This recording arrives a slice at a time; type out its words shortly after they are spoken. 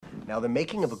Now, the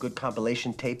making of a good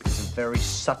compilation tape is a very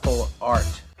subtle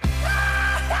art.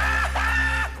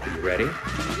 Are you ready?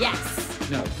 Yes.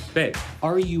 No, babe,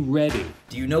 are you ready?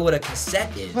 Do you know what a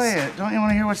cassette is? Play it. Don't you want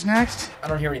to hear what's next? I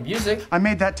don't hear any music. I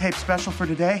made that tape special for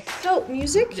today. Dope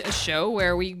music? A show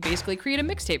where we basically create a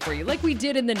mixtape for you, like we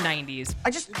did in the 90s.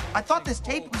 I thought this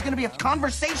tape was going to be a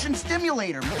conversation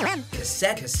stimulator.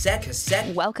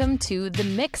 Cassette. Welcome to the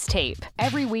Mixtape.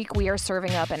 Every week we are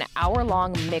serving up an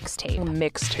hour-long mixtape.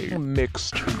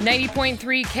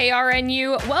 90.3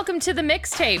 KRNU. Welcome to the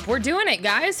Mixtape. We're doing it,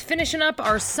 guys. Finishing up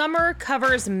our summer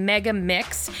covers mega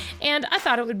mix. And I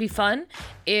thought it would be fun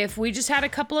if we just had a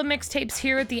couple of mixtapes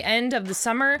here at the end of the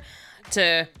summer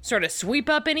to sort of sweep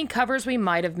up any covers we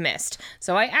might have missed.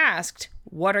 So I asked,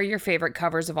 what are your favorite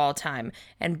covers of all time?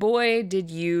 And boy,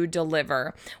 did you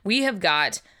deliver. We have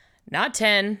got not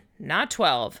 10, not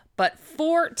 12, but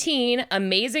 14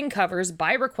 amazing covers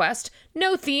by request.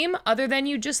 No theme other than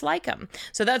you just like them.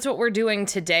 So that's what we're doing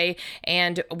today.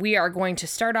 And we are going to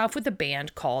start off with a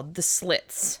band called The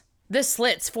Slits. The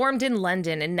Slits formed in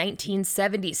London in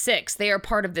 1976. They are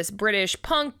part of this British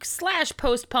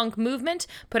punk/post-punk movement,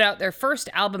 put out their first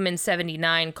album in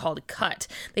 79 called Cut.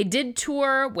 They did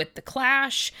tour with The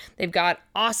Clash. They've got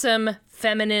awesome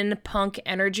feminine punk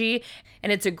energy,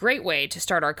 and it's a great way to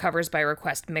start our covers by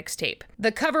request mixtape.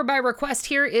 The cover by request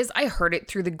here is I Heard It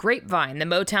Through the Grapevine, the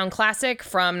Motown classic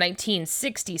from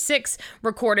 1966,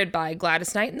 recorded by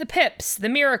Gladys Knight and the Pips, The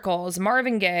Miracles,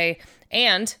 Marvin Gaye,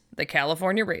 and the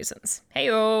California Raisins.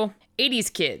 Heyo,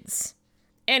 80s kids.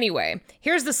 Anyway,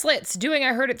 here's the Slits doing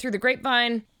I Heard It Through the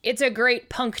Grapevine. It's a great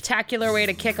punk-tacular way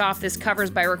to kick off this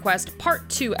Covers by Request Part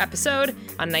 2 episode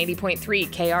on 90.3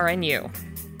 KRNU.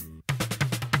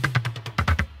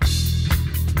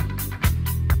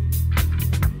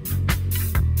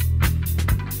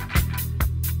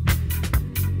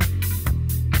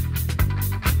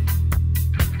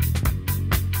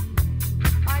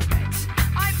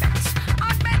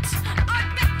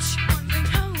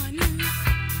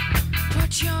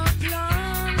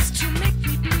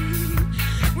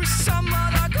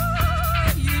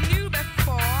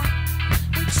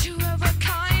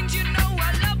 Kind, you know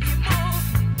I love you more.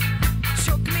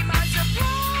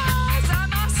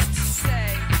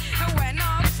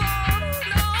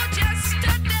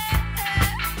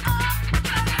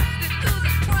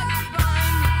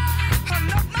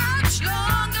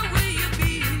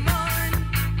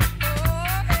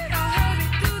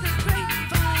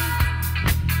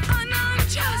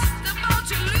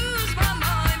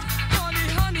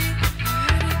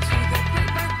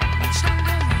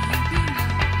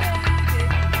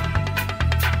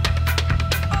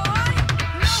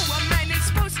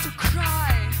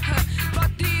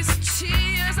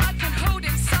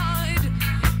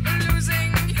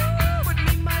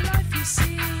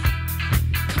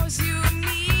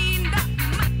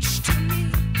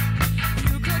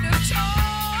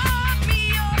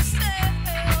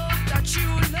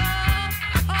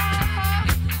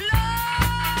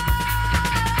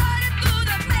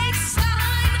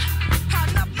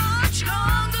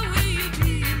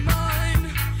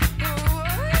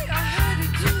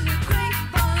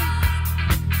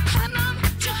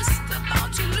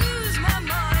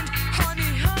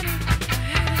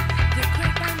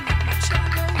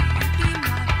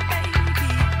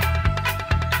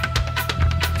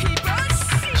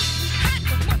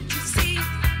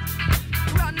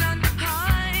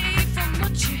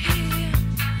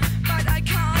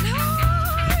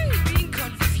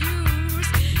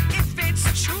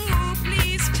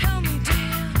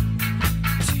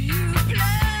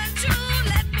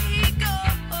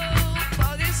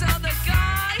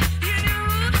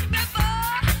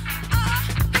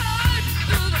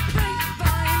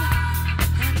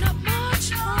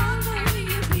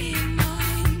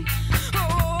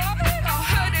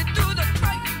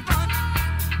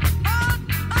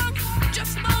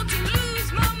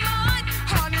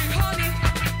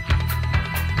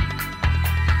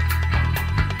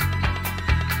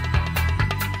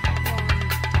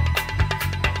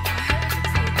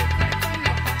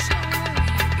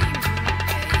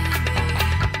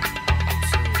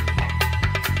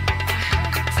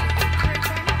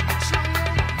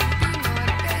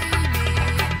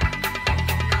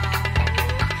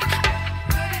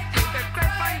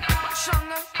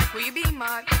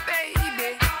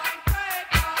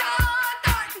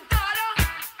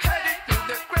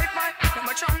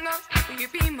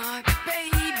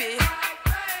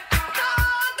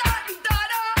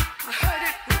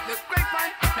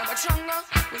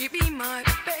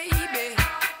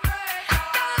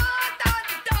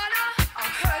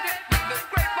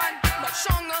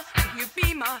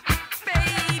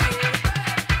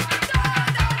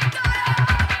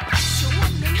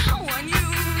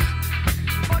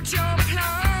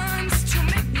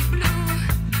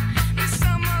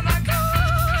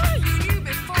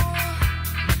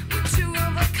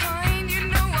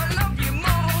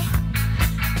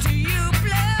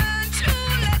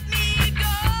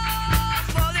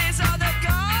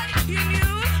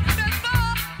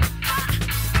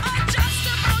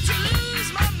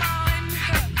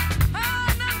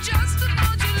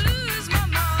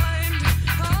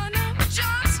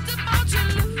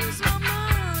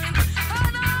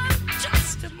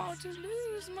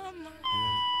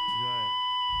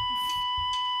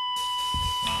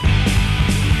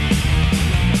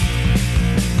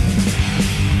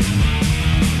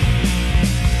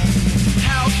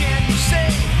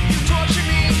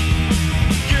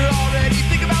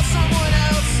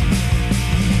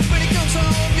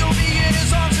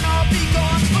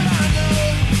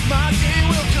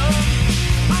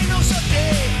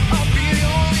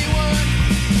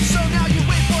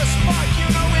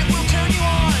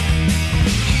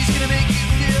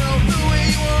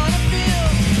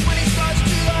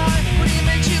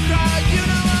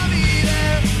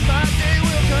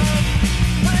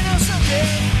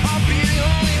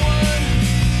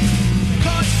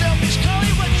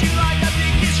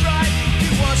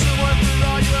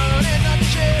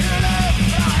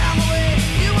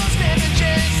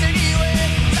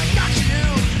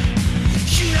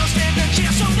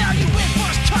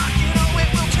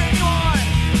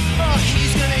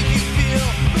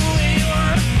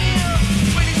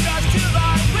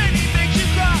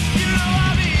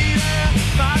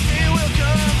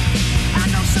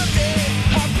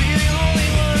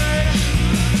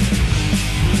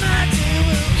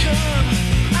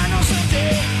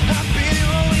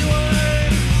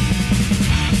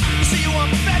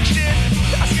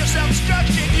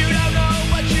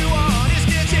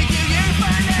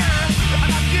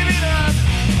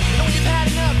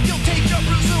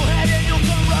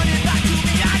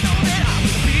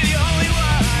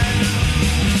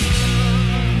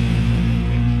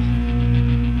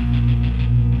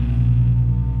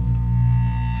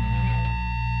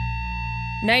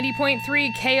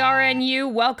 90.3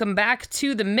 KRNU, welcome back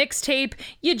to the mixtape.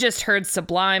 You just heard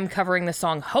Sublime covering the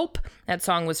song Hope. That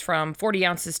song was from 40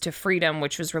 Ounces to Freedom,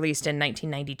 which was released in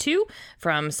 1992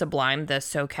 from Sublime, the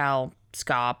SoCal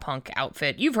ska punk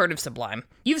outfit. You've heard of Sublime.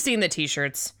 You've seen the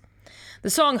t-shirts. The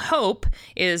song Hope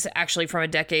is actually from a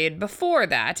decade before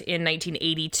that, in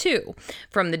 1982,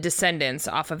 from the Descendants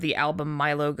off of the album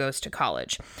Milo Goes to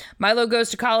College. Milo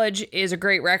Goes to College is a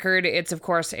great record. It's, of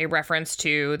course, a reference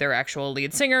to their actual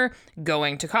lead singer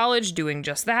going to college, doing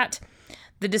just that.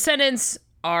 The Descendants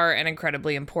are an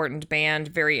incredibly important band,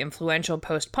 very influential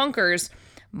post-punkers.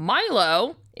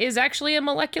 Milo is actually a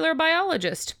molecular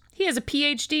biologist. He has a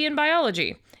PhD in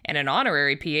biology and an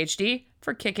honorary PhD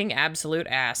for kicking absolute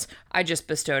ass. I just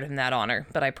bestowed him that honor,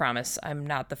 but I promise I'm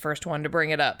not the first one to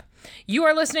bring it up. You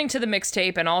are listening to the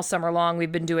mixtape, and all summer long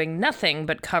we've been doing nothing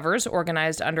but covers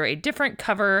organized under a different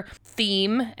cover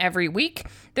theme every week.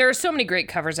 There are so many great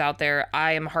covers out there,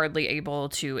 I am hardly able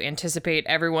to anticipate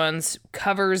everyone's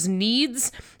covers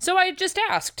needs, so I just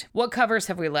asked, what covers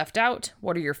have we left out?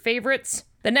 What are your favorites?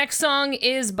 The next song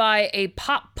is by a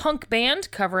pop-punk band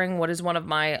covering what is one of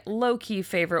my low-key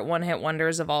favorite one-hit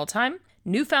wonders of all time,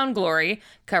 New Found Glory,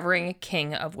 covering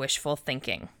King of Wishful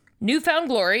Thinking. New Found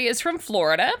Glory is from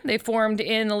Florida. They formed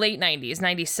in the late 90s,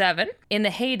 97, in the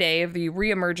heyday of the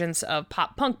reemergence of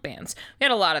pop-punk bands. We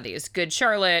had a lot of these. Good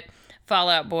Charlotte, Fall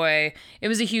Out Boy. It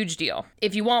was a huge deal.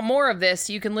 If you want more of this,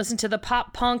 you can listen to the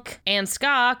pop-punk and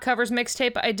ska covers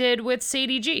mixtape I did with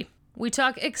Sadie G. We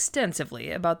talk extensively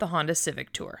about the Honda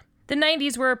Civic Tour. The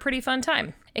 90s were a pretty fun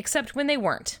time, except when they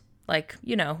weren't. Like,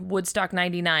 Woodstock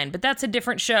 99, but that's a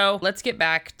different show. Let's get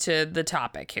back to the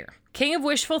topic here. King of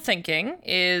Wishful Thinking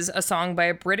is a song by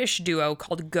a British duo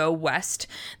called Go West.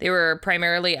 They were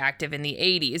primarily active in the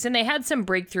 80s, and they had some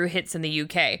breakthrough hits in the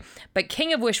UK, but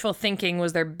King of Wishful Thinking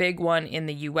was their big one in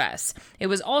the US. It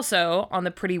was also on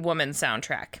the Pretty Woman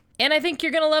soundtrack. And I think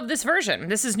you're going to love this version.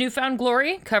 This is New Found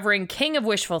Glory, covering King of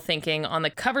Wishful Thinking on the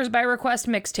Covers by Request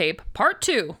mixtape, Part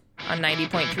 2, on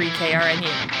 90.3 KRNU.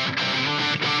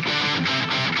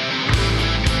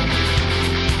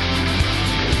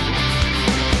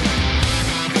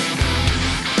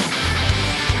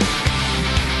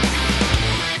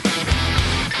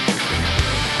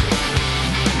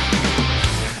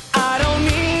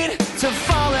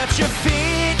 Your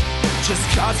feet,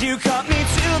 just cause you cut me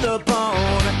to the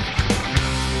bone.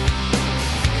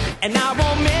 And I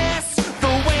won't miss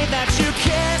the way that you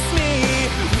kiss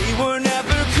me. We were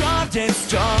never carved in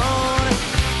stone.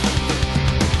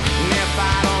 And if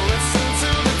I don't listen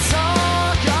to the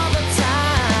talk of the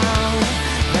town,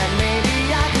 then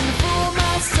maybe I can fool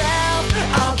myself.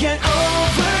 I'll get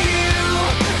over you,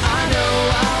 I know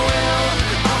I will.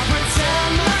 I'll pretend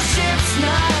my ship's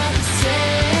not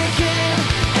sinking.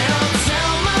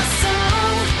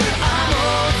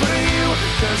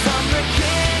 Cause I'm the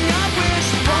king of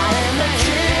wishful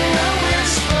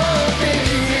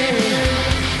thinking.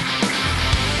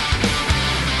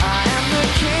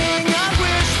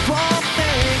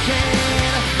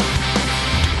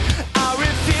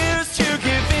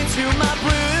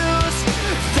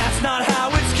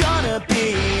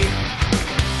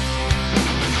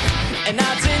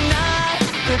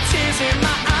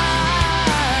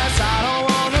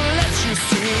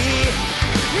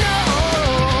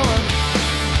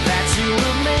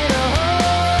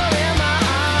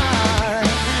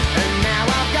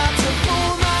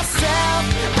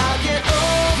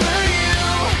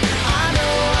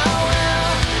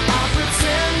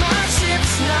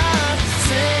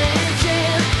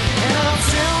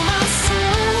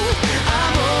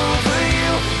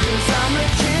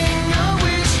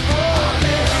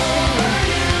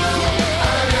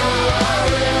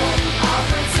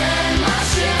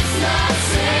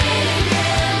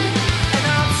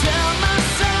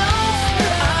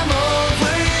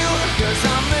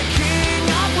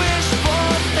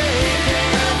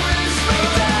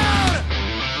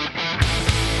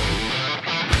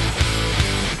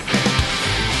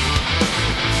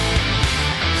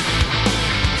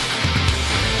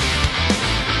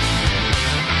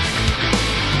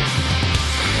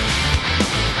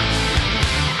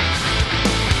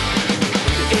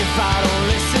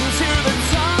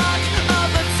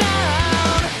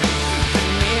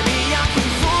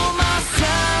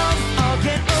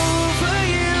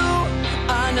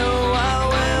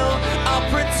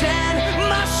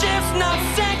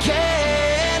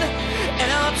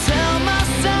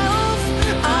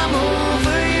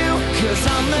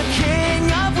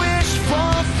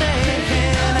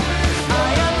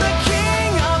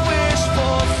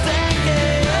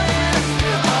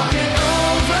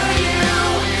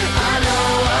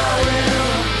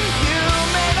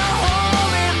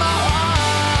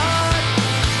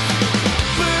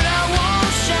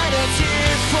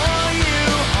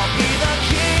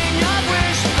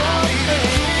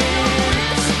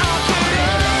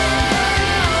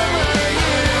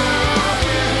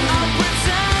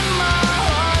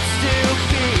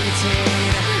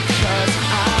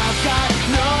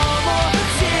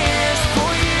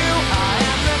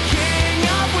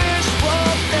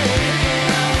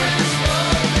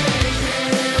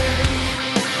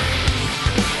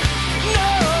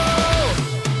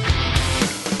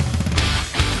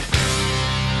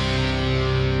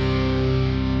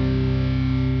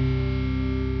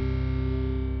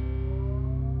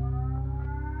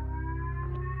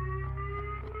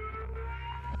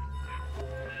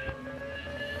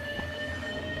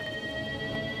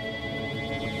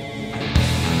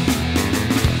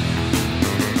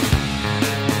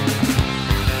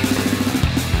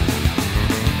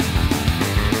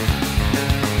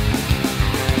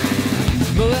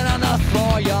 Moving on the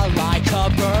floor, you're like a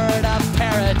bird of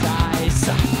paradise.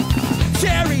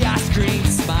 Teary-eyed green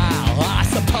smile, I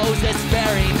suppose it's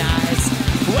very nice.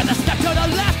 With a step to the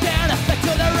left and a step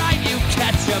to the right, you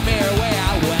catch a mirror way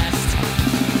out west.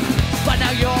 But now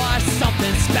you're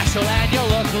something special and you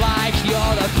look like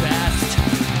you're the best.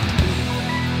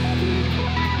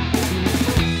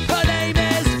 Her name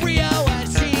is Rio and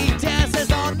she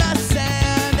dances on the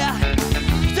sand,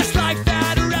 just like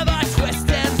that river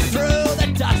twisting through the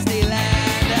dusty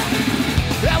land.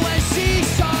 And when she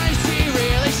shines, she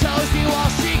really shows you all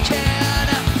she can.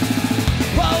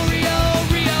 Oh, Rio,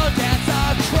 Rio, dance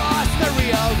across the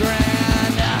Rio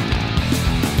Grande.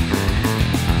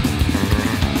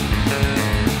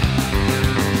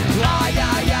 Ah,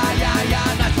 yeah, yeah, yeah,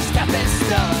 yeah, not your stepping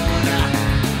stone.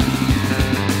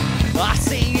 I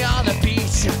seen you on the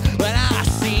beach when I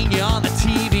seen you on the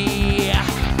TV.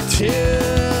 2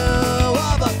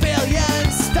 of a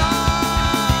billion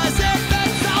stars. It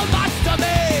meant so much to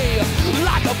me,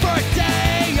 like a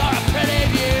birthday or a pretty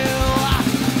view.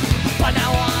 But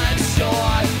now I'm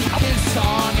sure this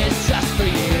song is just for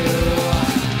you.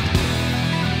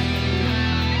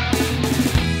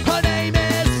 Her name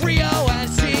is Rio and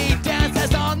she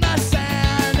dances on the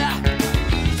sand,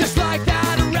 just like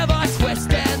that river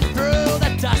twisting through the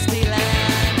dusty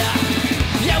land.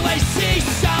 Yeah, when she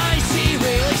shines, she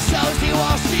really shows you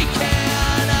all she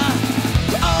can.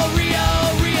 Oh, Rio,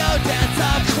 Rio, dance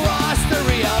across the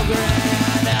Rio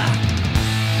Grande.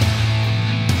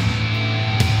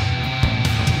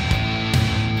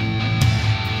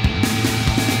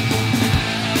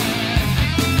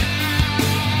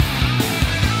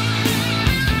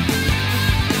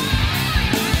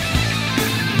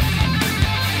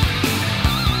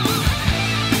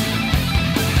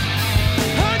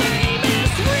 Her name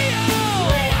is Rio,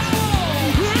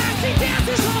 and she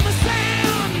dances on the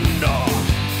sand,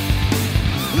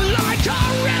 like a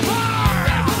river,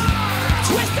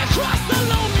 twist across the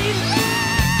lonely land.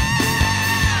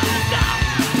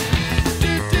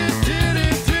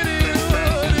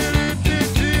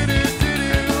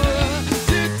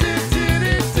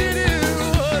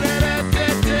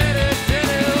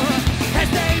 His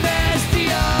name is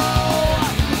Dio,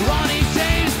 Ronnie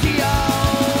James Dio.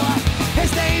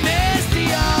 His name is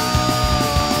Dio,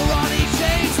 Ronnie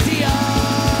James Dio.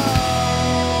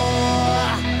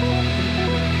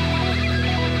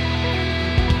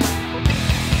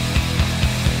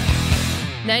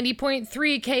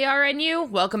 90.3 KRNU.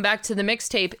 Welcome back to the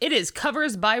mixtape. It is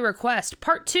Covers by Request,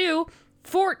 Part 2.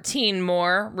 14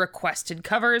 more requested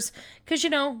covers, because, you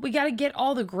know, we got to get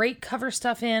all the great cover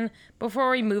stuff in before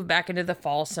we move back into the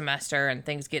fall semester and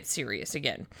things get serious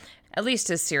again. At least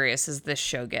as serious as this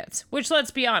show gets, which, let's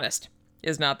be honest,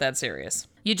 is not that serious.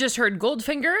 You just heard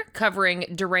Goldfinger covering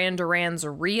Duran Duran's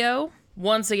Rio.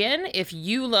 Once again, if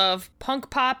you love punk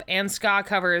pop and ska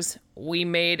covers, we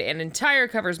made an entire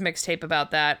covers mixtape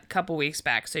about that a couple weeks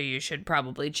back, so you should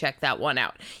probably check that one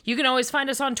out. You can always find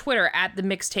us on Twitter at the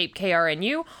Mixtape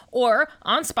KRNU, or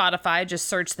on Spotify, just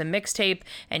search the mixtape,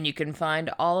 and you can find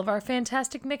all of our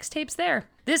fantastic mixtapes there.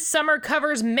 This summer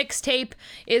covers mixtape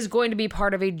is going to be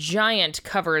part of a giant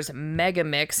covers mega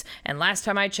mix, and last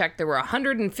time I checked, there were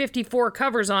 154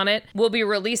 covers on it. We'll be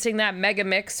releasing that mega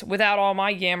mix without all my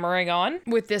yammering on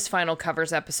with this final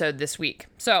covers episode this week.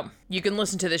 So you can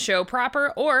listen to the show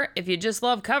proper, or if you just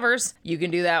love covers, you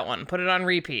can do that one. Put it on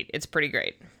repeat. It's pretty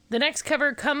great. The next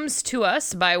cover comes to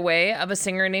us by way of a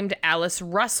singer named Alice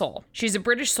Russell. She's a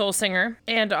British soul singer,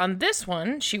 and on this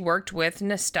one, she worked with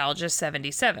Nostalgia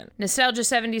 77. Nostalgia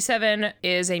 77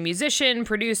 is a musician,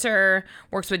 producer,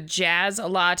 works with jazz a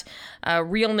lot.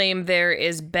 Real name there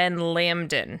is Ben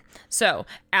Lambden. So,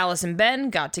 Alice and Ben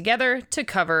got together to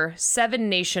cover Seven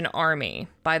Nation Army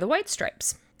by the White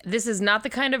Stripes. This is not the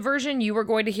kind of version you were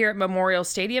going to hear at Memorial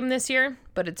Stadium this year,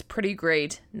 but it's pretty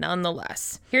great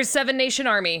nonetheless. Here's Seven Nation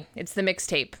Army. It's the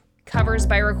mixtape. Covers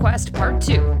by Request Part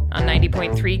 2 on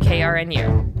 90.3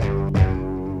 KRNU.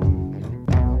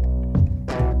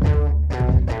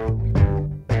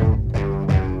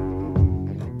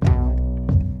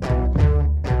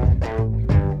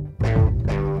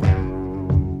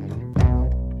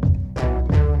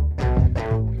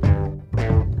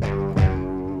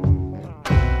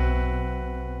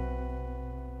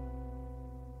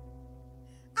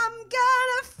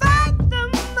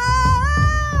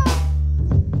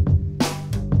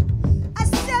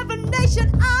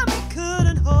 Army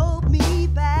couldn't hold me.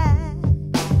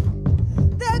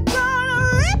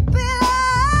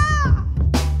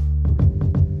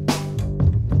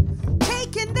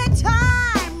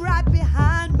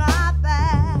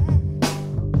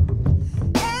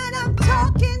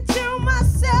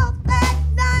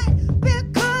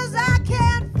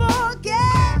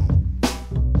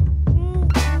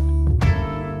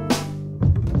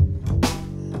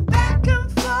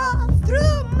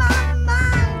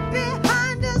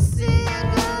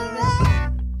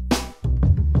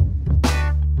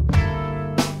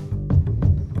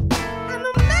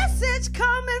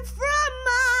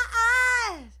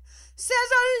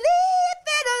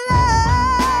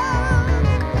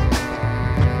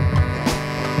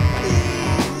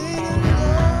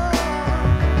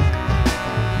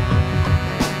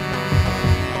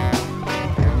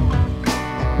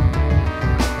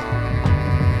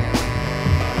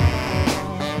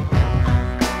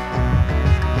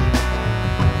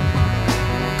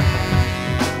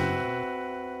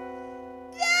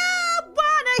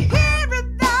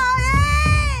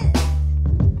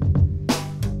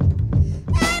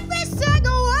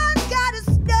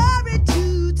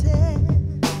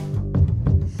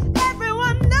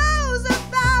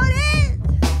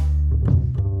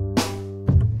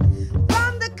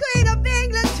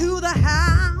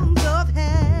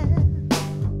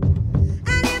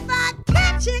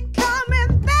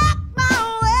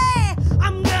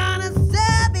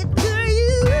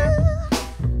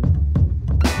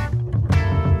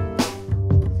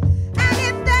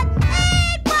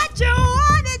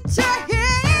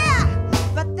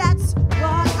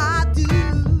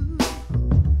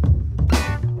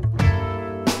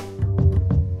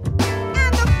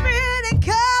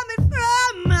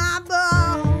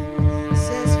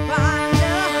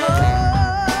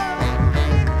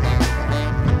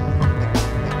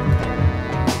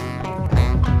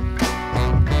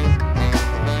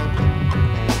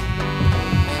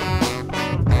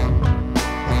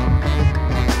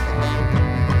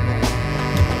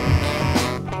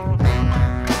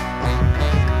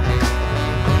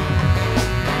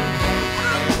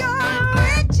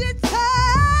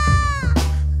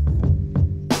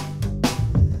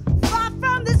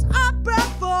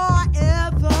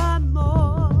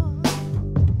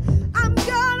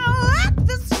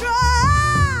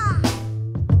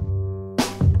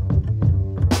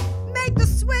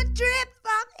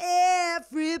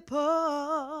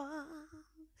 apart.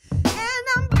 And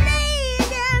I'm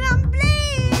bleeding, I'm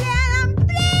bleeding, I'm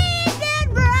bleeding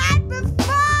right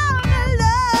before the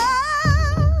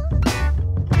love.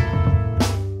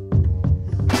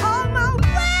 All my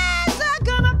words are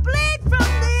gonna bleed from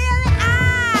then.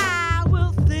 I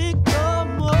will think no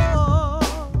more.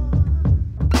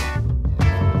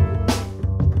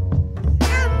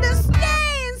 And the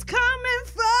stains coming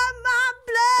from my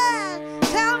blood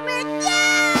tell me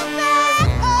get back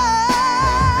home.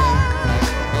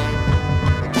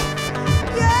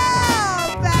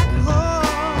 Get back home.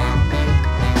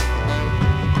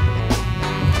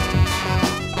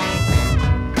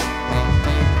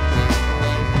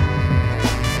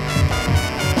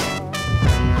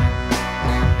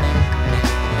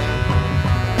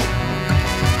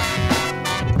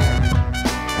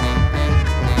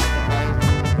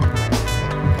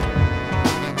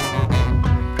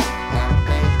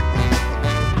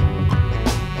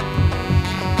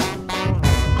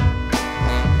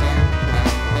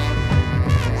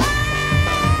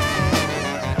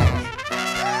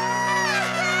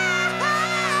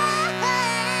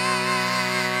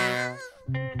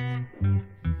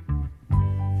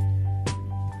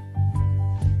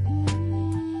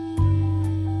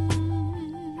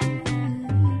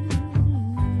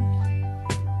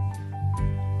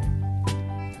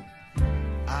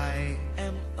 I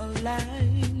am a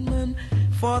lineman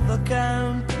for the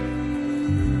county,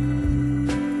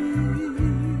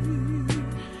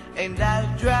 and I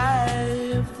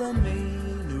drive the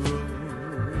main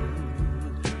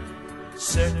road,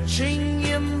 searching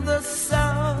in the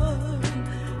sun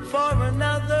for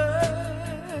another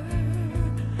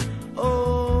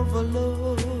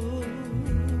overload.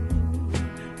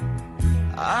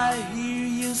 I hear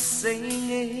you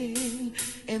singing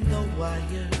in the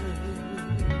wires.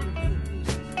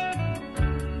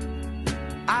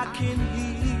 I can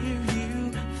hear you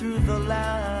through the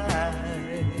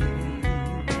line,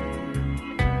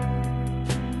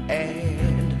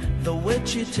 and the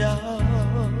Wichita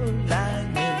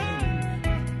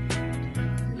lineman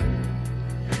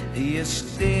is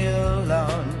still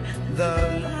on the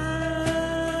line.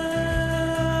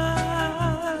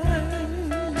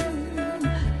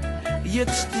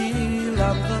 It's still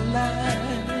on the line.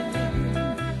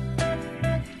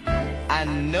 I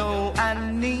know I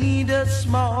need a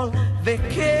small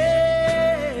vacation,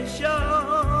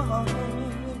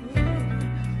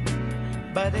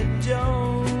 but it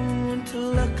don't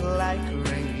look like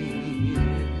rain.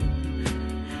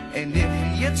 And if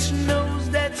it snows,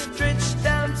 that stretch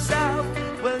down south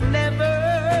will never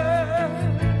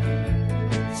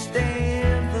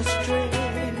stand the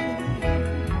strain.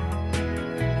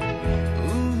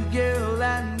 Ooh, girl, I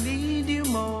need you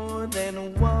more than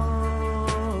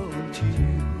want you,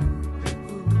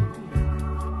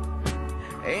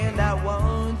 and I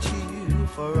want you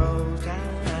for all time.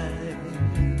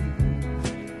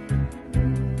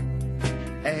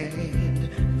 And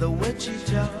the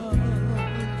Wichita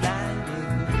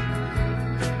lineman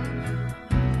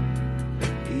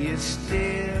is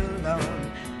still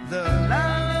on the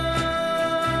line.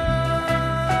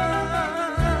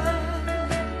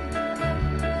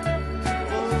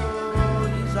 Oh,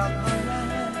 he's on the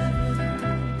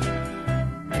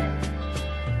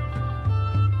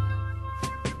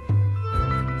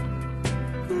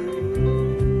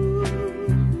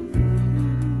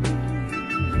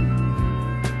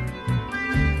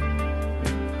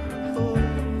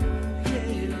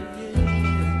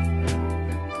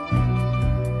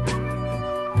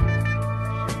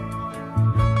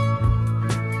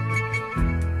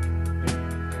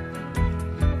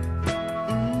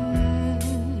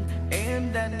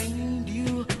and I need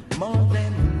you more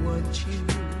than want you,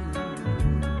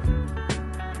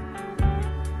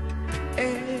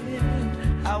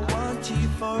 and I want you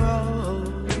for all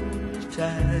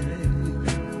time.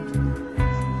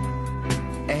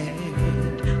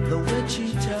 And the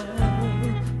Wichita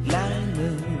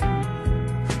lineman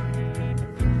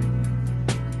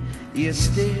is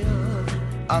still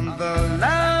on the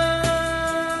line.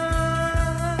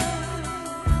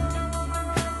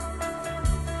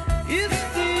 It's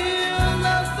still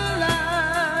on the line.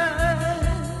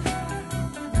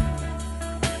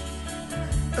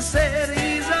 I said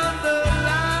he's on the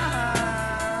line.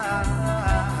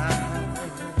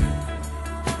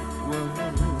 Whoa,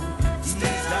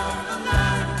 he's on the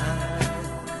line.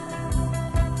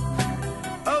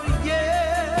 Oh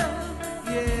yeah,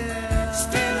 yeah.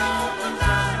 Still on the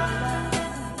line.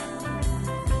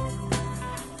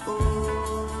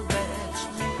 Oh, that's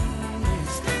me.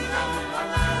 Still on the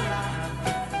line.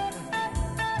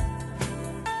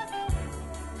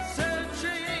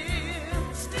 Searching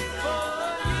for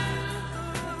you.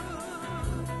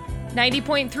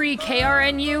 90.3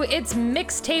 KRNU, it's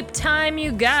mixtape time,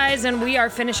 you guys, and we are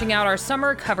finishing out our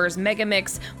summer covers mega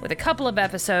mix with a couple of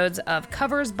episodes of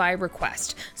Covers by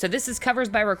Request. So this is Covers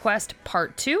by Request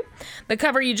Part 2. The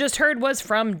cover you just heard was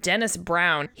from Dennis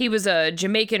Brown. He was a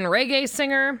Jamaican reggae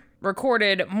singer,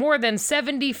 recorded more than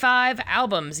 75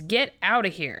 albums. Get out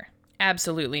of here.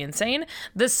 Absolutely insane.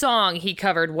 The song he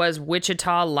covered was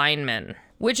Wichita Lineman.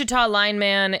 Wichita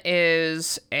Lineman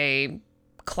is a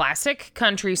classic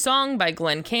country song by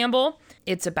Glenn Campbell.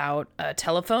 It's about a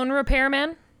telephone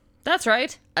repairman. That's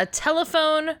right, a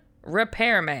telephone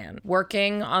repairman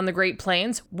working on the Great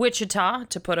Plains, Wichita,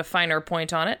 to put a finer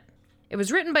point on it. It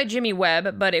was written by Jimmy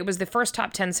Webb, but it was the first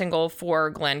top 10 single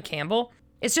for Glenn Campbell.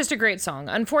 It's just a great song.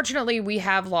 Unfortunately, we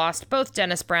have lost both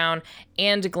Dennis Brown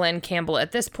and Glenn Campbell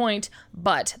at this point,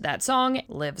 but that song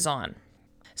lives on.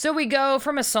 So we go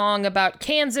from a song about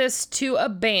Kansas to a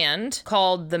band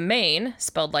called The Maine,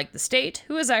 spelled like the state,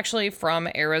 who is actually from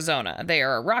Arizona. They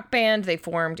are a rock band. They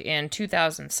formed in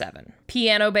 2007.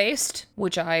 Piano-based,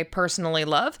 which I personally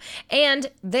love, and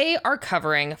they are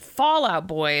covering Fall Out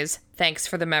Boy's Thanks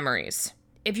for the Memories.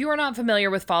 If you are not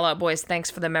familiar with Fall Out Boy's Thanks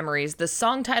for the Memories, the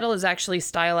song title is actually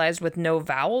stylized with no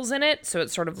vowels in it, so it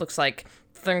sort of looks like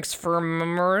Thanks for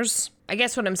Memories. I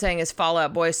guess what I'm saying is Fall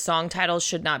Out Boy's song titles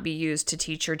should not be used to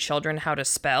teach your children how to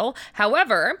spell.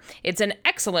 However, it's an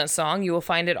excellent song. You will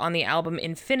find it on the album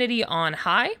Infinity on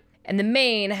High, and The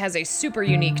Maine has a super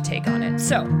unique take on it.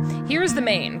 So, here's The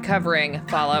Maine covering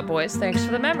Fall Out Boy's Thanks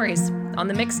for the Memories on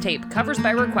the mixtape Covers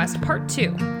by Request Part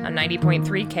 2 on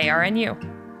 90.3 KRNU.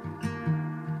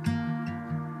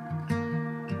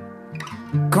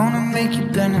 Gonna make you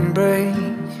bend and break.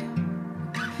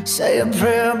 Say a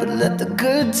prayer, but let the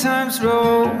good times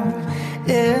roll.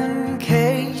 In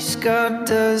case God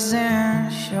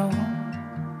doesn't show.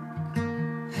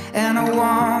 And I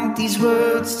want these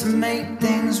words to make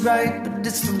things right, but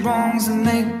it's the wrongs that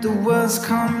make the words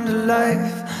come to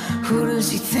life. Who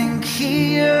does he think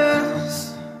he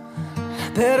is?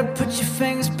 Better put your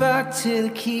fingers back to the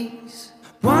keys.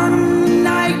 One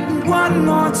night and one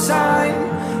more time.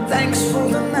 Thanks for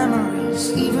the memories,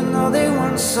 even though they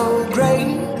weren't so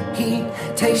great. He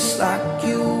tastes like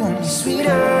you, only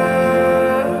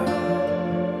sweeter.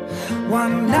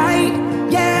 One night,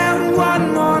 yeah, and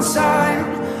one more time.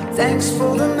 Thanks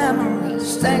for the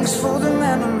memories, thanks for the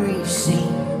memories. See,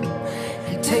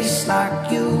 he tastes like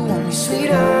you, only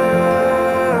sweeter.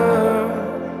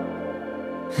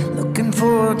 Looking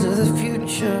forward to the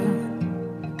future,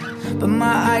 but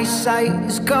my eyesight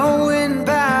is going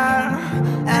bad.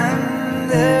 And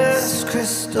this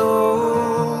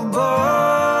crystal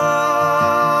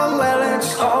ball, well,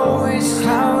 it's always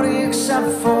cloudy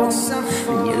except for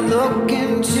when you look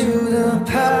into the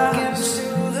past.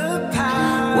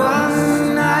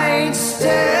 One night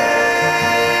stand.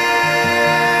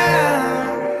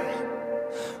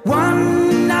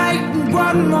 One night and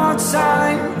one more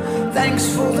time. Thanks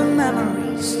for the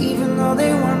memories, even though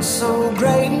they weren't so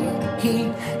great.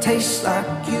 He tastes like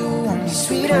you, only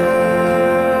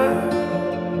sweeter.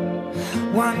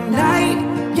 One night,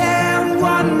 yeah, and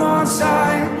one more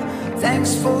time.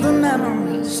 Thanks for the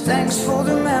memories, thanks for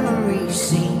the memories.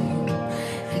 See,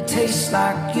 he tastes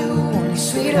like you, only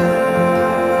sweeter.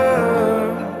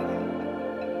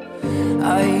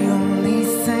 I only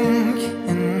think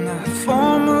in the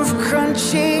form of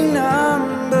crunchy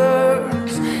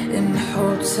numbers in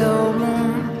hotel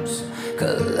rooms,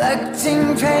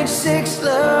 collecting page 6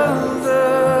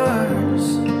 lovers.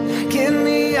 Get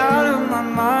me out of my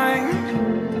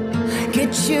mind,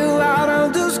 get you out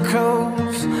of those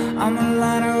clothes. I'm a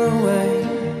liner away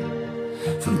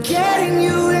from getting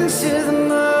you into the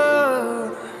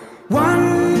mud.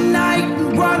 One night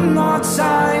and one more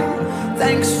time.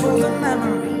 Thanks for the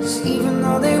memories, even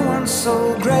though they weren't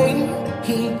so great.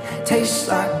 He tastes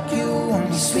like you,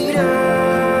 only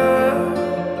sweeter.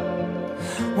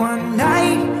 One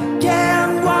night, yeah,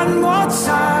 and one more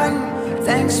time.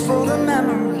 Thanks for the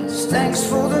memories, thanks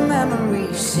for the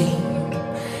memories. See,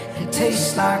 he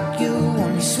tastes like you,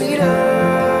 only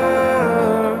sweeter.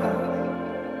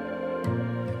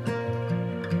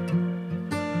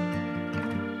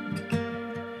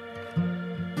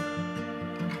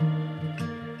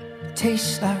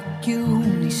 Tastes like you,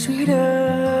 only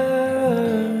sweeter.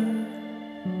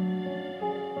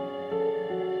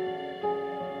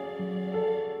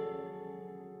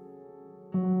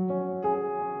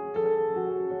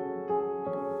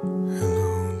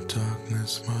 Hello,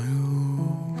 darkness, my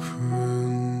old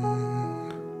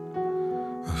friend.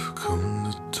 I've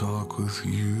come to talk with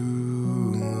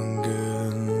you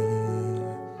again,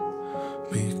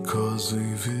 because a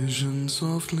vision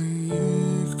softly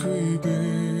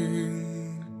creeping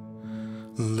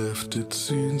left its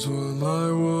seeds while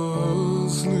I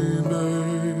was sleeping,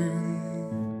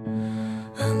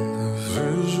 and the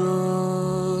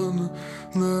vision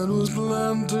that was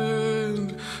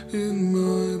planted in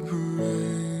my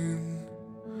brain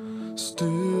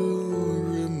still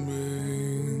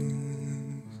remains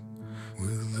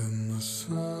within the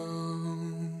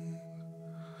sound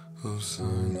of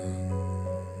silence.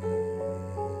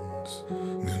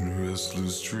 In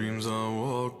restless dreams I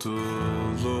walked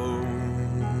alone,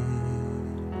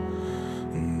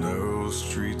 narrow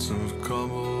streets of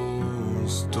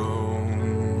cobblestone,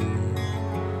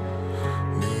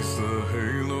 neath the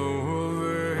halo of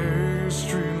a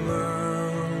street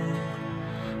lamp.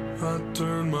 I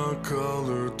turned my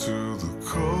collar to the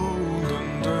cold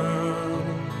and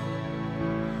damp,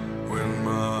 when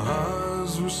my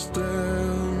eyes were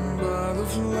stabbed by the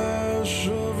flash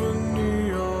of a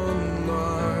neon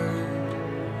light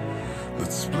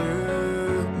that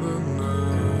split the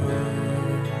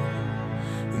night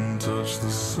and touched the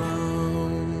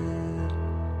sound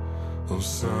of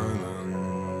silence.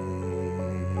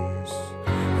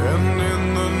 And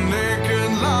in the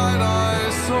naked light I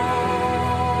saw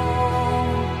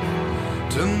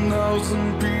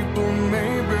 10,000 people,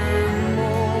 maybe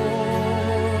more,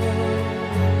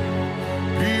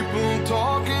 people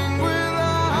talking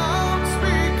without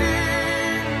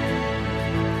speaking,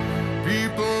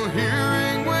 people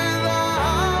hearing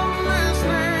without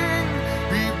listening,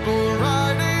 people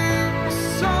writing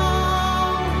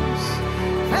songs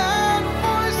that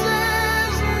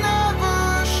voices never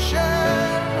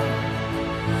share,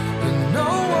 and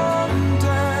no one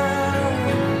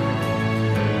dared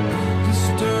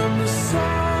disturb the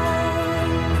sound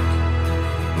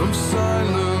of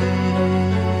silence.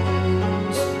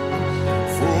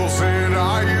 Fool said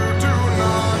I, you do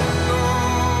not know.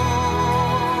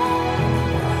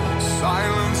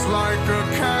 Silence like a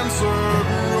cancer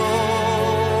grows.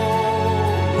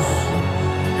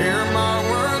 Hear my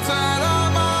words and I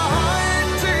might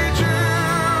teach you.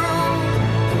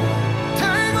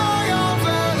 Take my arms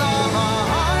and I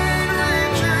might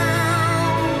reach you.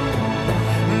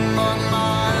 But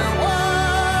my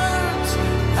words,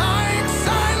 like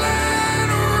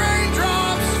silent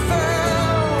raindrops,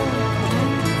 fell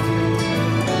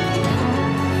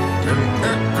and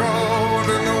echoed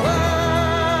in the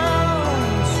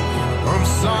wells of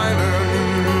silence.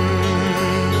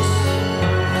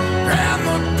 And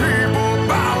the people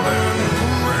bowed and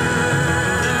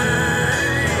prayed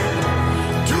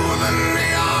to the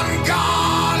neon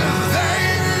god they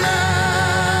made.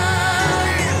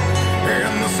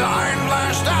 And the sign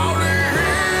flashed out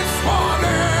its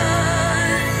warning,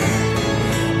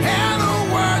 and the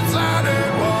words that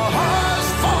it was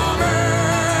forming.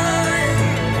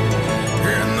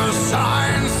 And the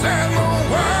sign said the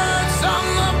words of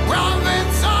the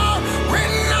prophets are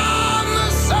written on the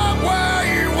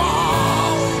subway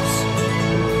walls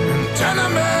and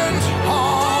tenement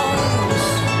halls,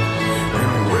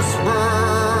 and whispered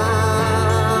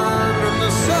in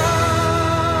the sound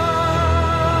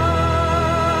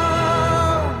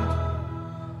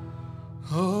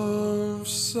of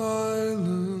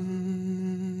silence.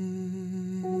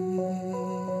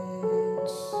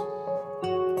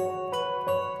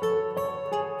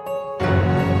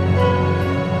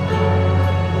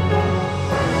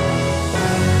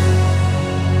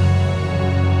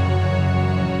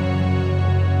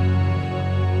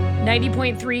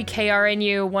 90.3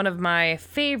 KRNU, one of my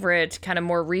favorite kind of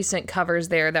more recent covers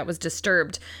there. That was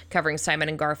Disturbed, covering Simon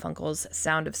and Garfunkel's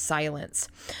Sound of Silence.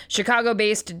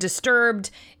 Chicago-based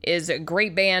Disturbed is a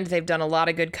great band. They've done a lot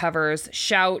of good covers.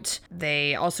 Shout.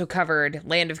 They also covered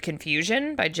Land of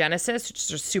Confusion by Genesis, which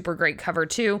is a super great cover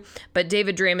too. But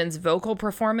David Draymond's vocal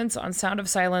performance on Sound of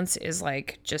Silence is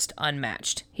like just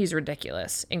unmatched. He's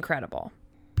ridiculous. Incredible.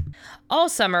 All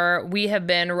summer, we have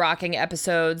been rocking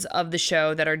episodes of the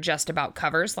show that are just about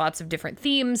covers, lots of different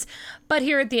themes. But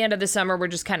here at the end of the summer, we're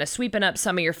just kind of sweeping up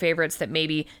some of your favorites that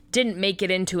maybe didn't make it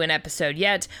into an episode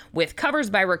yet with covers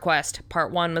by request.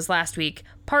 Part 1 was last week,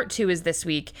 Part 2 is this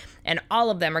week, and all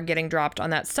of them are getting dropped on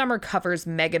that Summer Covers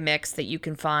Mega Mix that you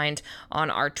can find on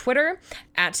our Twitter,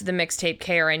 at the Mixtape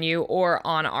KRNU, or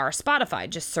on our Spotify.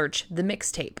 Just search the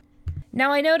Mixtape.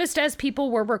 Now, I noticed as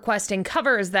people were requesting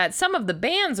covers that some of the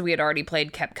bands we had already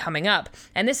played kept coming up,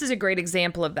 and this is a great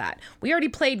example of that. We already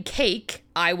played Cake,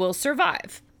 I Will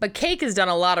Survive. But Cake has done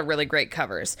a lot of really great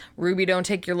covers. Ruby Don't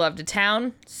Take Your Love to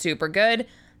Town, super good.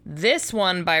 This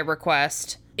one by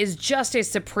request is just a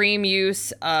supreme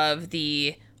use of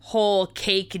the whole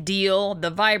Cake deal,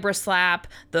 the vibra slap,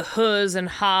 the huzz and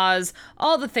haws,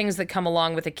 all the things that come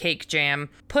along with a Cake jam,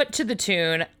 put to the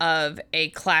tune of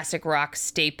a classic rock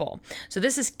staple. So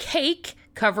this is Cake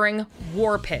covering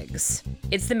War Pigs.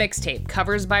 It's the Mixtape,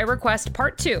 Covers by Request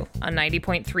Part 2 on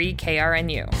 90.3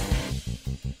 KRNU.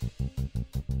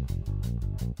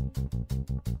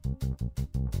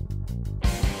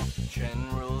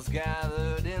 Generals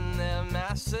gathered in their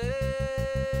masses,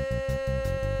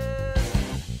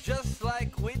 just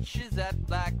like witches at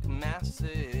black masses.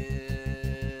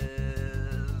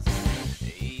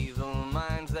 Evil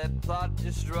minds that plot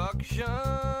destruction,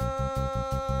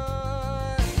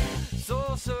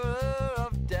 sorcerer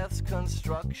of death's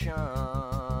construction.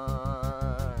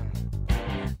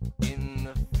 In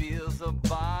the fields the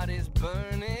bodies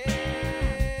burning,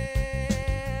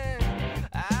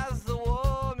 as the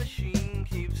war machine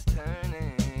keeps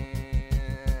turning.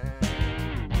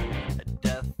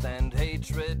 Death and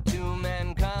hatred to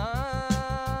mankind,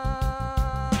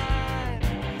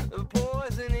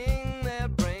 poisoning their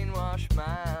brainwashed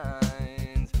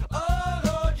minds. Oh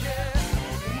Lord, yeah.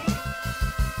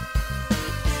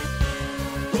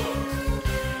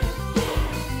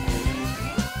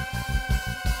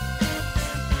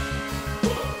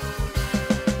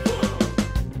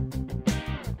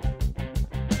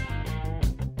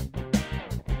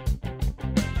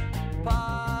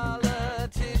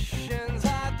 Politicians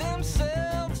hide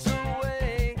themselves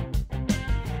away.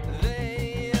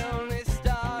 They only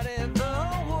started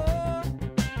the war.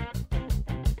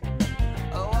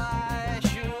 Why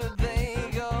should they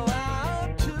go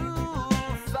out to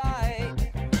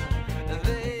fight?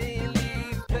 They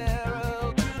leave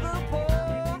peril to the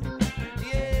poor.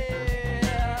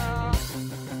 Yeah.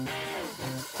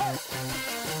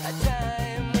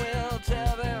 Time will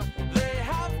tell them they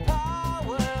have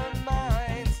power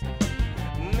minds,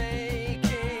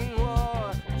 making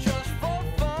war just for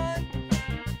fun,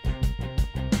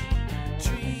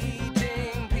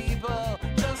 treating people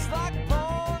just like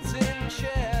pawns in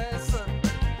chess.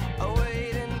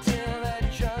 Wait until that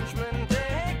judgment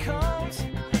day comes.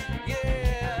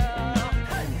 Yeah.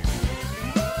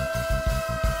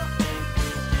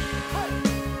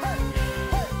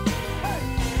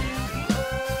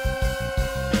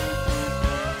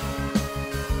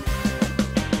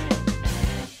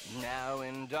 Now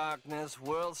in darkness,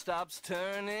 world stops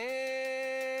turning,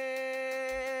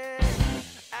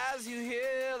 as you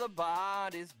hear the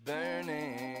bodies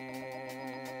burning.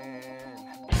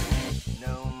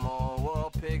 No more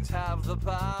war pigs have the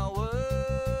power,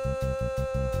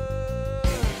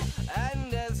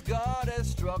 and as God has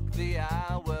struck the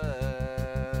hour,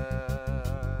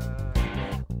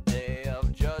 day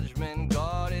of judgment,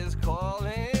 God is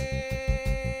calling.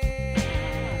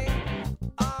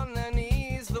 On their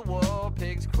knees, the war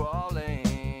pigs crawling,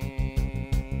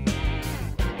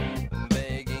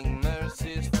 begging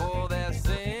mercies for their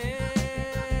sins.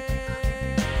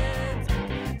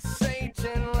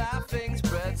 Satan laughing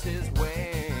spreads his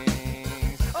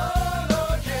wings. Oh Lord.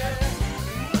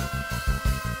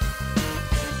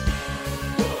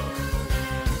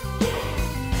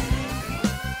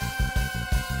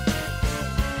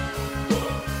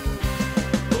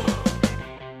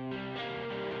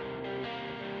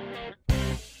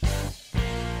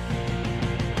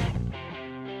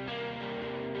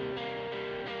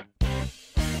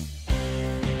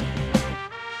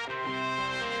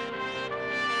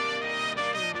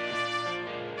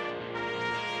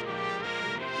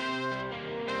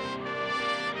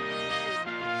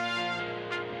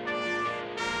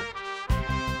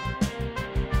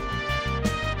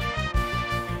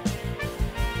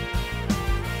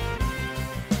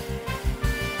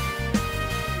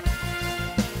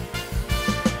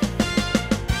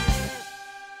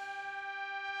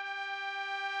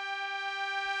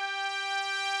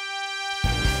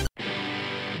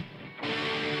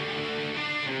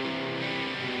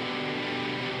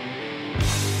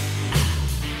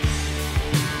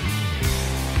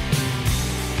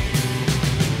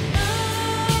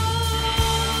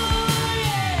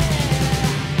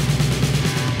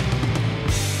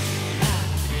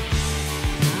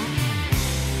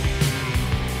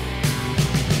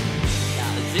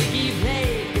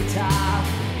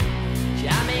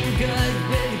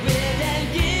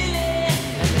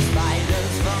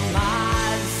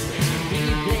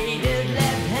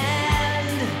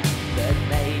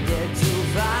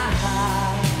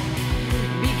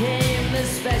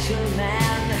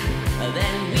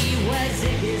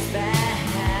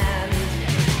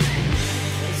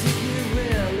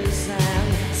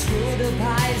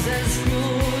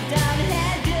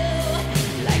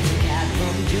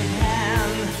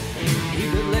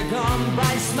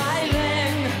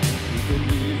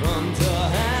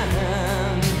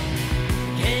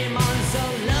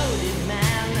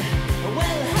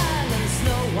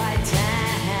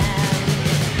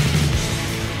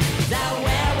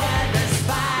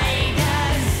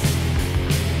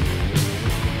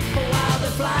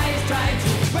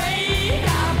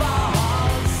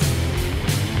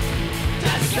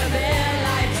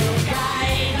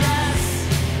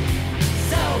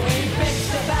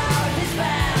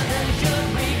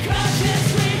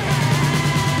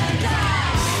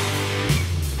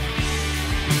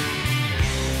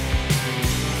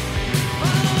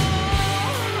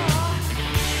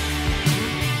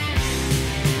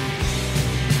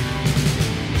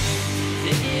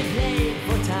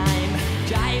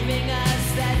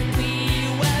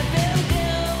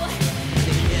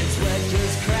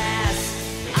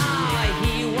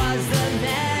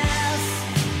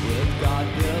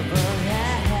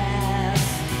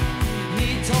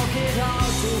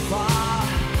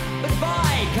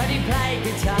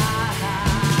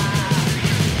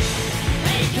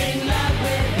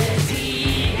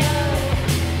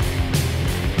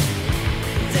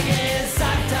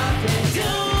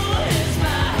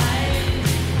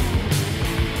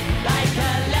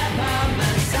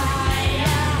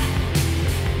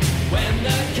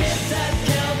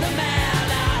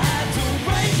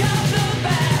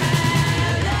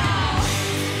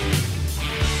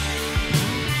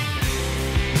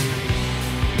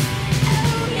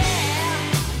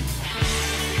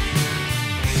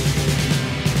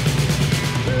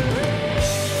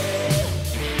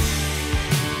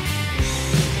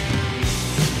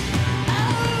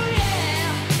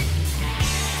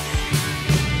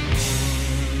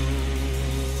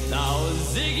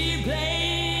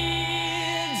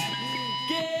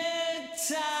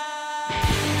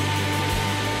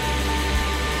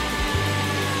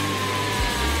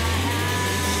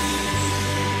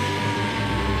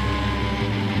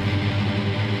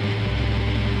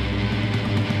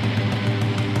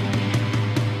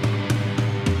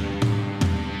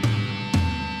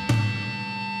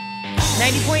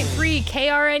 90.3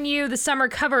 KRNU, the summer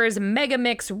covers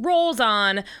megamix rolls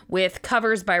on with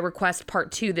covers by request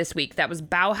part 2 this week. That was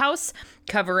Bauhaus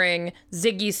covering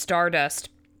Ziggy Stardust.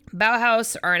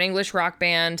 Bauhaus are an English rock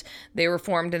band. They were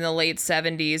formed in the late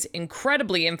 70s,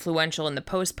 incredibly influential in the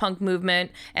post-punk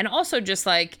movement, and also just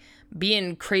like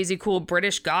being crazy cool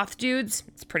British goth dudes.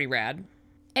 It's pretty rad.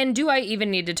 And do I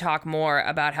even need to talk more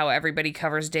about how everybody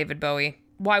covers David Bowie?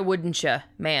 Why wouldn't you,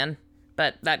 man?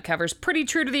 But that cover's pretty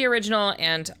true to the original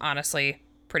and honestly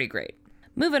pretty great.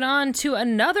 Moving on to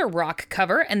another rock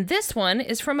cover, and this one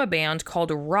is from a band called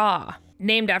Ra,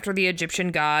 named after the Egyptian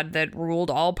god that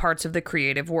ruled all parts of the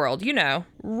creative world. You know,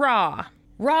 Ra.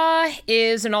 Ra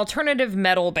is an alternative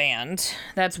metal band.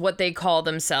 That's what they call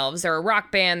themselves. They're a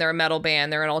rock band, they're a metal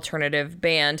band, they're an alternative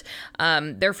band.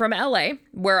 They're from LA,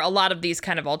 where a lot of these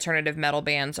kind of alternative metal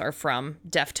bands are from.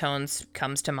 Deftones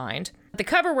comes to mind. The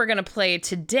cover we're going to play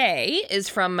today is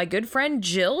from my good friend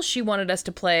Jill. She wanted us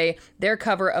to play their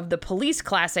cover of the Police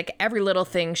classic, Every Little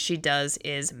Thing She Does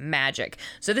Is Magic.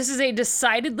 So this is a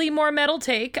decidedly more metal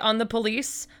take on the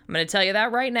Police. I'm going to tell you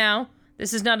that right now.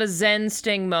 This is not a Zen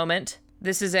Sting moment.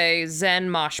 This is a Zen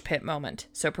mosh pit moment,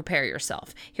 so prepare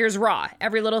yourself. Here's Ra,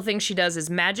 Every Little Thing She Does Is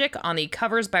Magic on the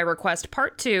Covers by Request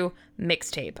Part 2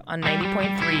 mixtape on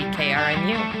 90.3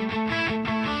 KRNU.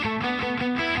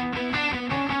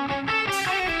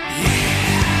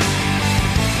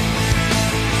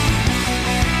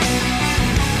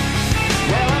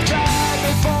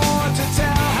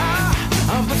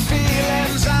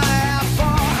 Feelings I have for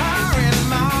her in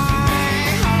my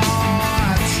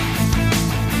heart.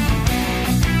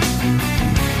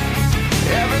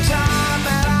 Every time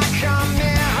that I come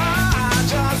near her, I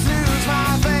just lose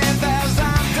my faith as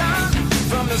I've done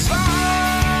from the start.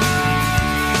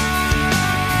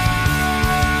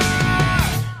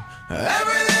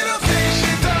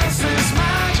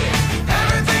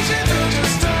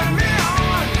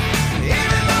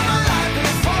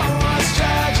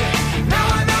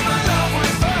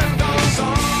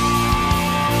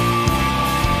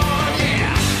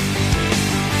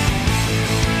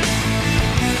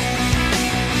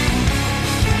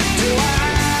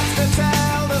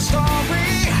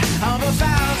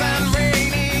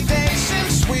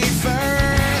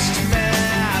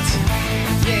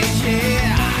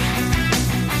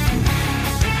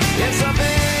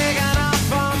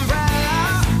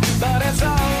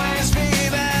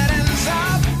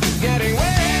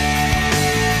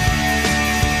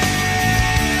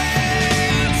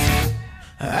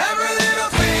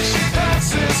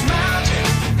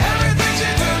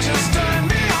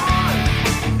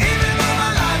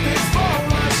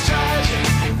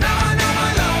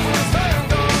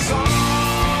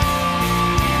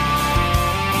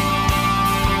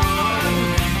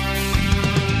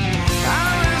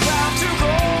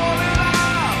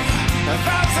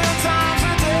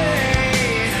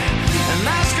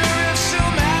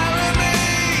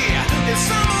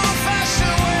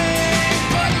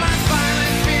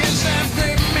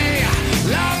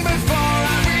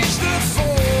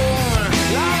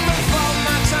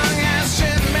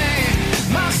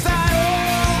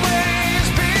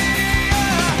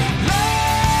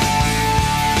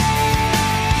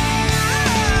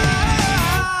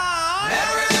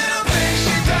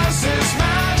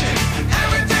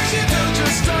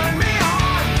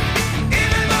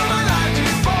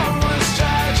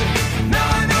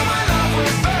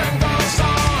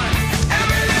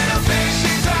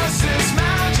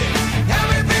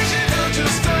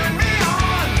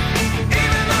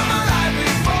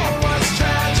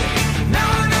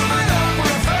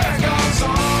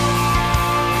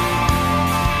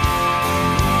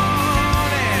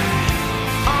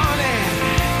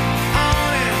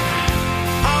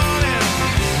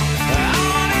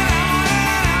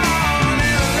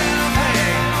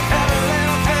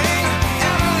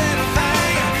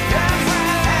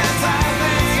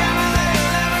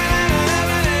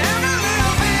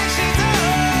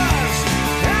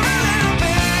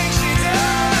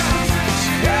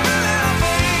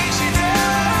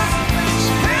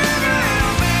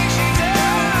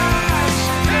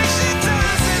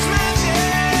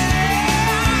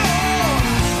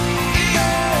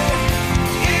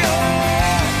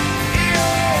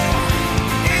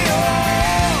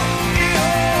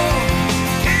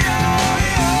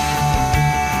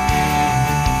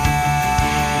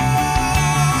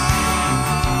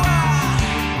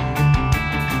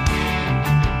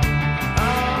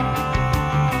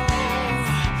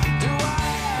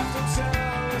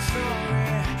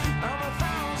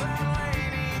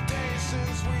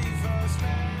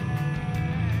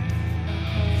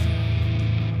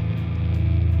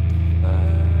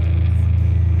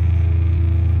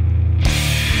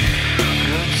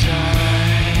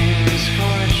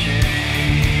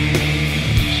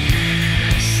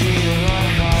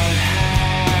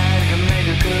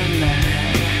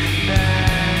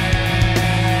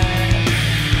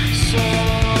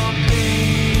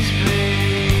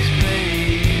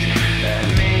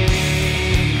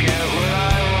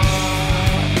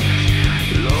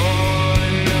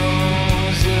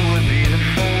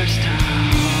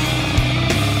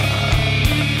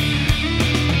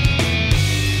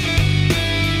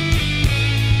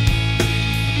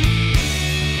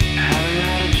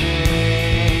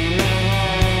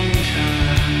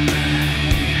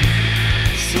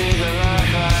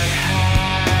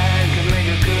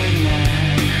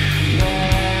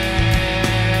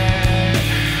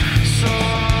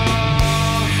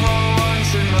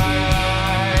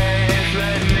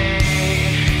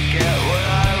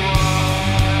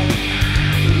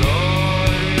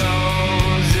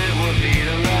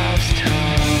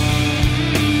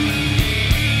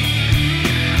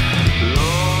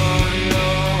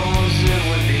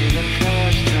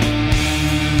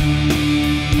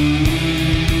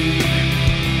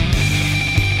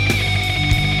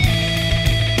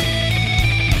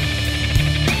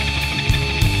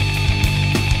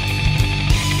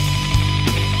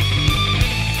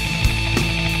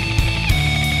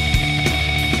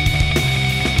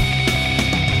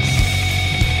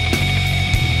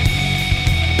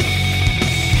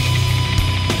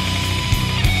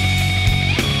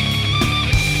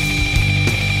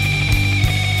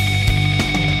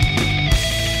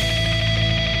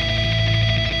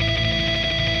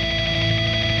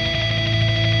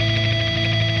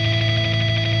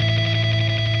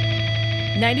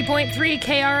 90.3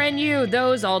 KRNU,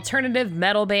 those alternative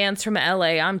metal bands from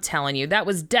LA, I'm telling you. That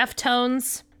was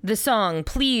Deftones. The song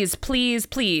Please, Please,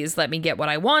 Please Let Me Get What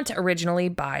I Want, originally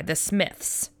by The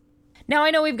Smiths. Now,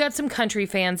 I know we've got some country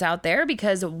fans out there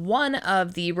because one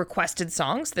of the requested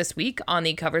songs this week on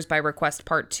the Covers by Request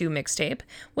Part 2 mixtape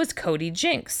was Cody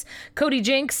Jinks. Cody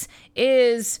Jinks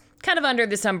is kind of under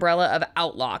this umbrella of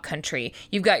outlaw country.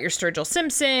 You've got your Sturgill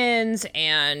Simpsons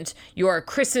and your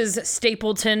Chris's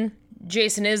Stapleton,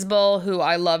 Jason Isbell, who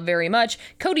I love very much.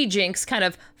 Cody Jinks kind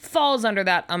of falls under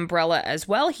that umbrella as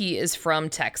well. He is from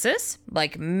Texas,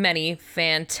 like many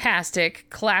fantastic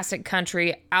classic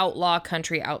country, outlaw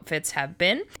country outfits have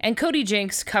been. And Cody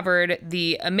Jinks covered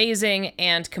the amazing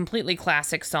and completely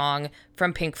classic song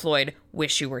from Pink Floyd,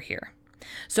 Wish You Were Here.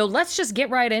 So let's just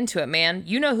get right into it, man.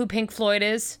 You know who Pink Floyd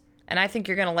is, and I think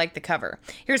you're going to like the cover.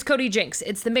 Here's Cody Jinks.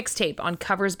 It's the mixtape on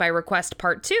Covers by Request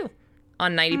Part 2.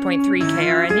 On 90.3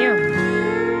 KRNU.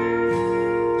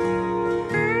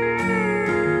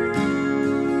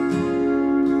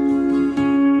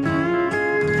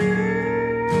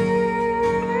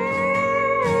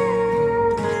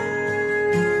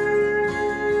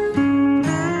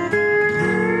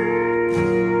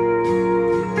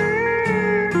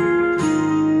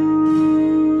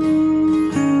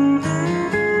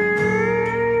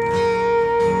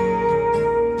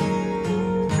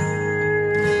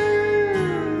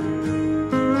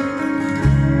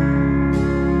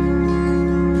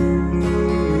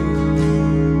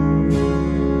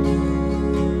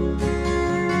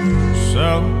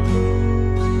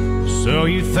 So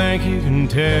you think you can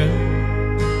tell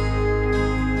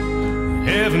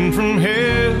heaven from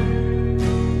hell,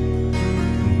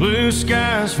 blue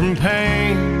skies from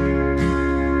pain?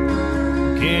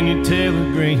 Can you tell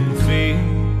a green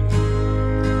field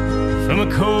from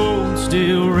a cold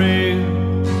steel rail,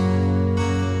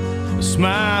 a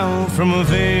smile from a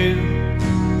veil?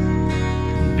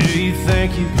 Do you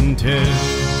think you can tell?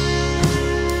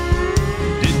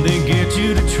 Did they get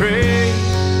you to trade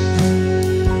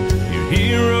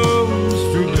heroes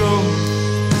for gold,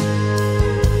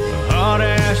 hot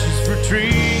ashes for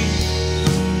trees,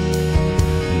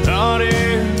 hot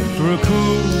air for a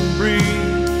cool breeze,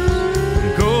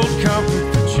 gold comfort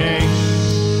for change?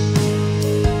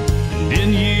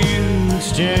 Didn't you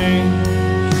exchange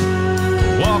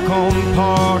a walk-on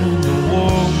part in the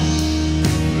war,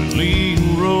 a lead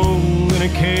role in a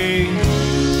cage?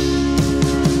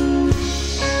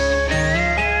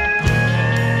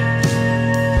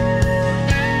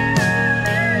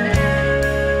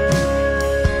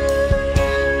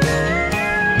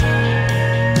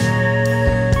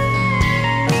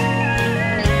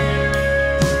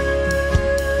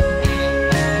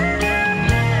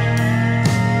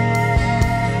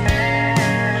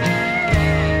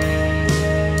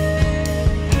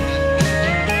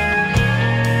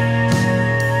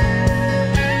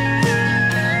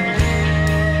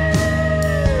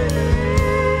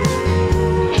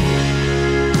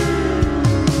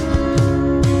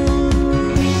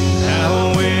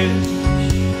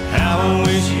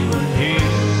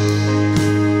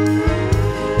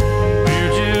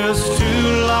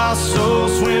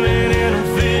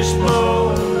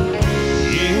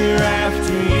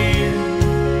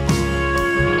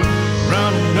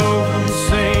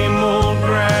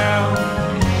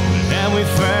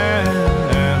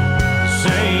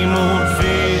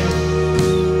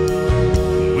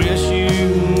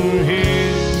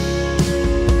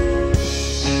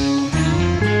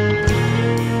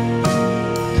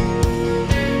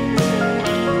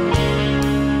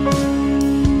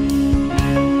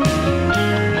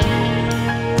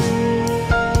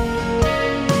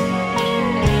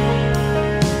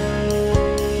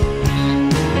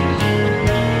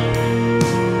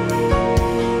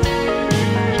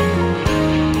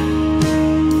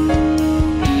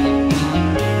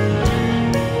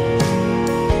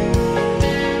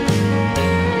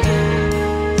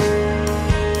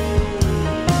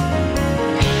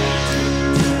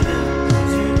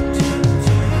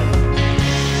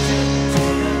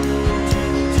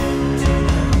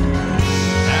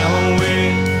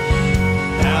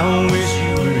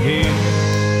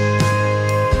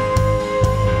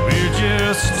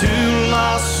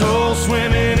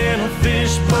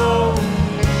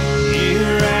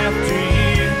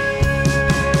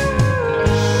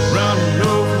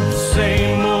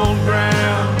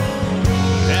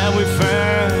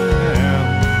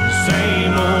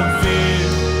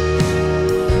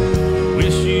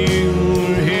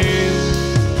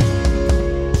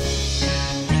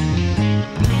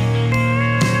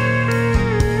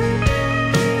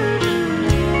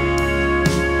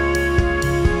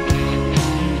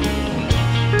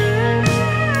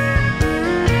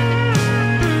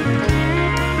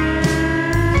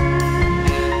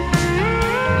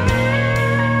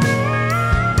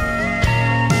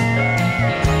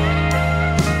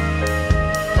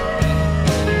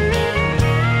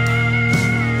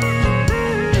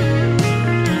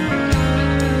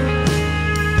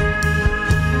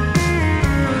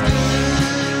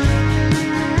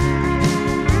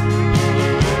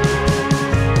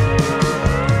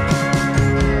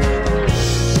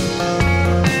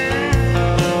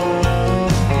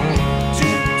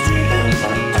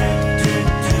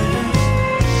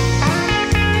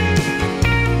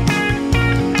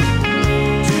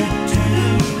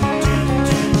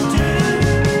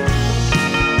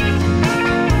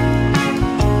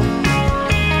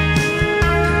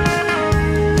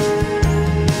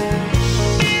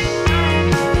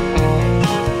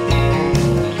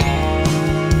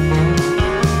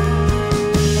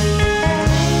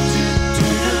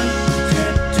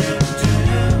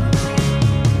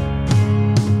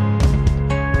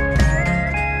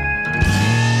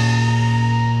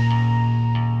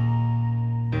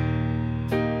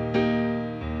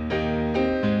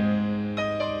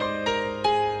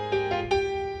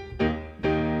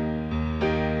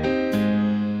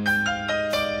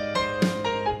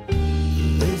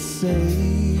 say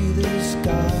the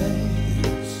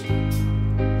sky's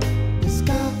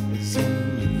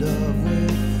in love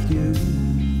with you.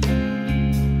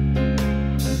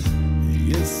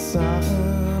 Yes,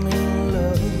 I'm in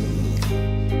love.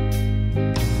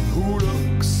 Who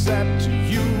looks at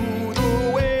you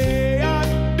the way I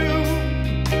do?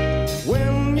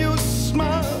 When you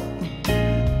smile,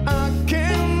 I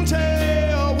can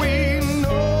tell we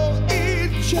know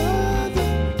each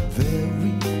other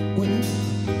very well.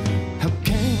 How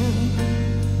can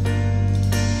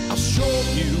I show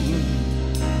you?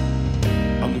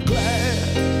 I'm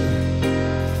glad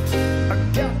I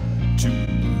got to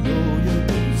know you.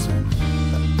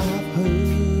 I've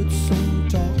heard some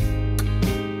talk.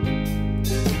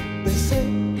 They say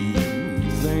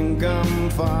you think I'm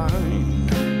fine.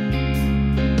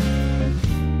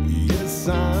 Yes,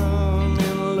 I'm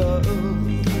in love.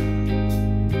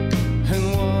 And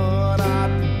what I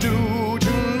do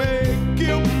to make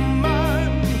you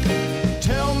mine?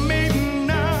 Tell me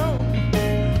now,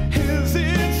 is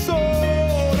it so?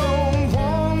 Don't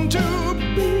want to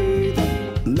be the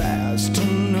last to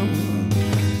know.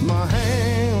 My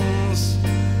hands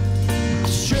are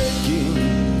shaking.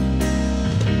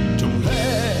 Don't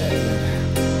let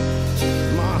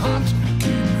my heart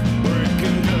keep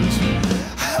breaking, 'cause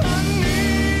I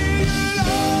need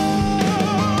love.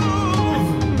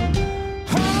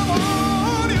 I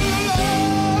want your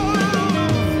love.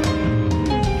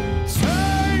 Say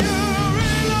you're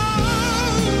in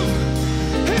love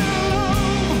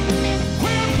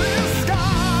with this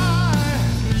sky.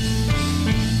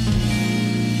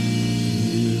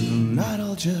 If not,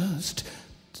 I'll just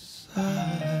sigh.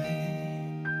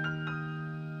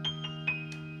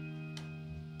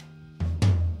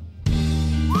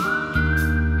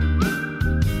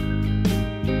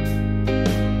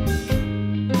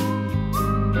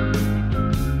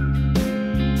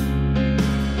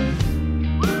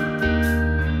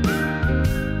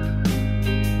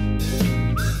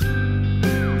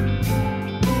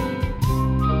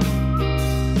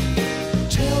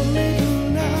 Tell me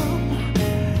now,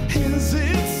 is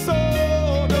it so?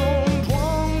 Don't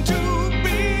want to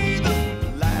be the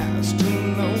last to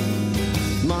know.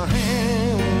 My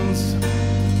hands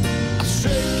are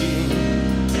shaking.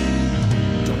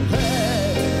 Don't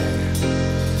let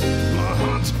my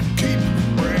heart keep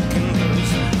breaking,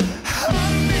 'cause I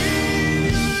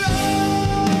need love.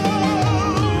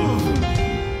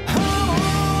 I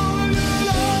want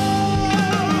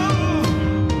love.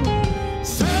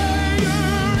 Say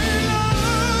you're in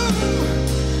love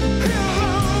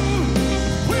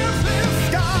with this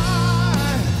sky.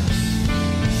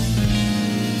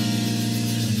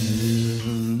 If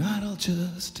not, I'll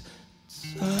just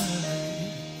sigh.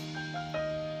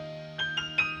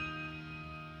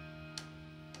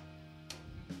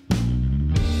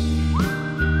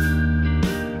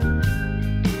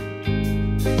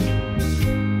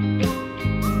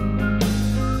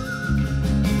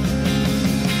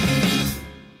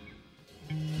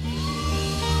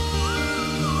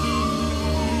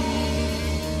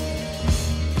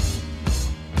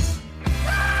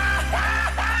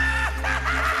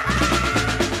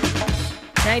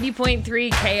 .3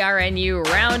 KRNU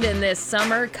rounding this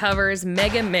summer covers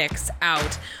Mega Mix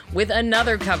out with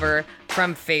another cover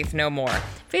from Faith No More.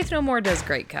 Faith No More does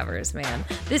great covers, man.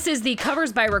 This is the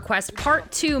Covers by Request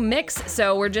Part 2 mix,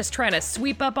 so we're just trying to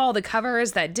sweep up all the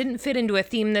covers that didn't fit into a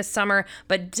theme this summer,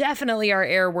 but definitely are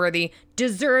airworthy,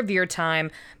 deserve your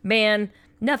time. Man,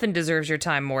 nothing deserves your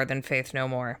time more than Faith No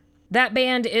More. That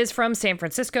band is from San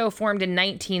Francisco, formed in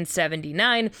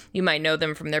 1979. You might know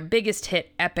them from their biggest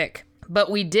hit, Epic.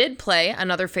 But we did play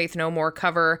another Faith No More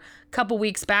cover a couple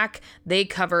weeks back. They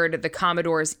covered the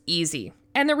Commodores' Easy.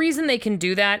 And the reason they can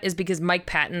do that is because Mike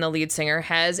Patton, the lead singer,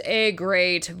 has a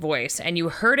great voice. And you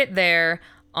heard it there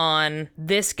on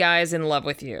This Guy's in Love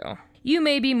with You. You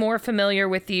may be more familiar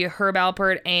with the Herb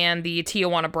Alpert and the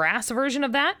Tijuana Brass version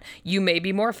of that. You may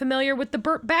be more familiar with the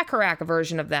Burt Bacharach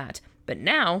version of that. But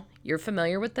now you're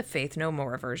familiar with the Faith No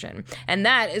More version. And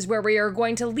that is where we are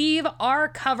going to leave our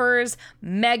covers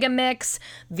mega mix.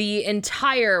 The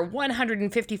entire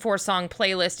 154 song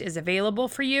playlist is available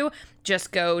for you.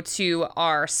 Just go to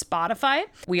our Spotify.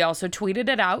 We also tweeted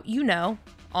it out,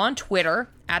 on Twitter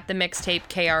at the Mixtape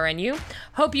KRNU.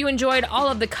 Hope you enjoyed all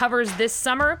of the covers this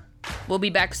summer. We'll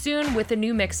be back soon with a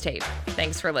new mixtape.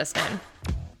 Thanks for listening.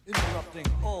 Interrupting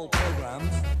all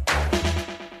programs.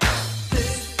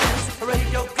 This is a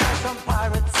radio clash on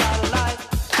pirate satellite,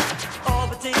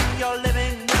 orbiting your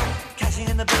living room, cashing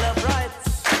in the Bill of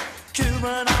Rights.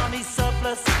 Cuban army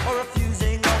surplus or a few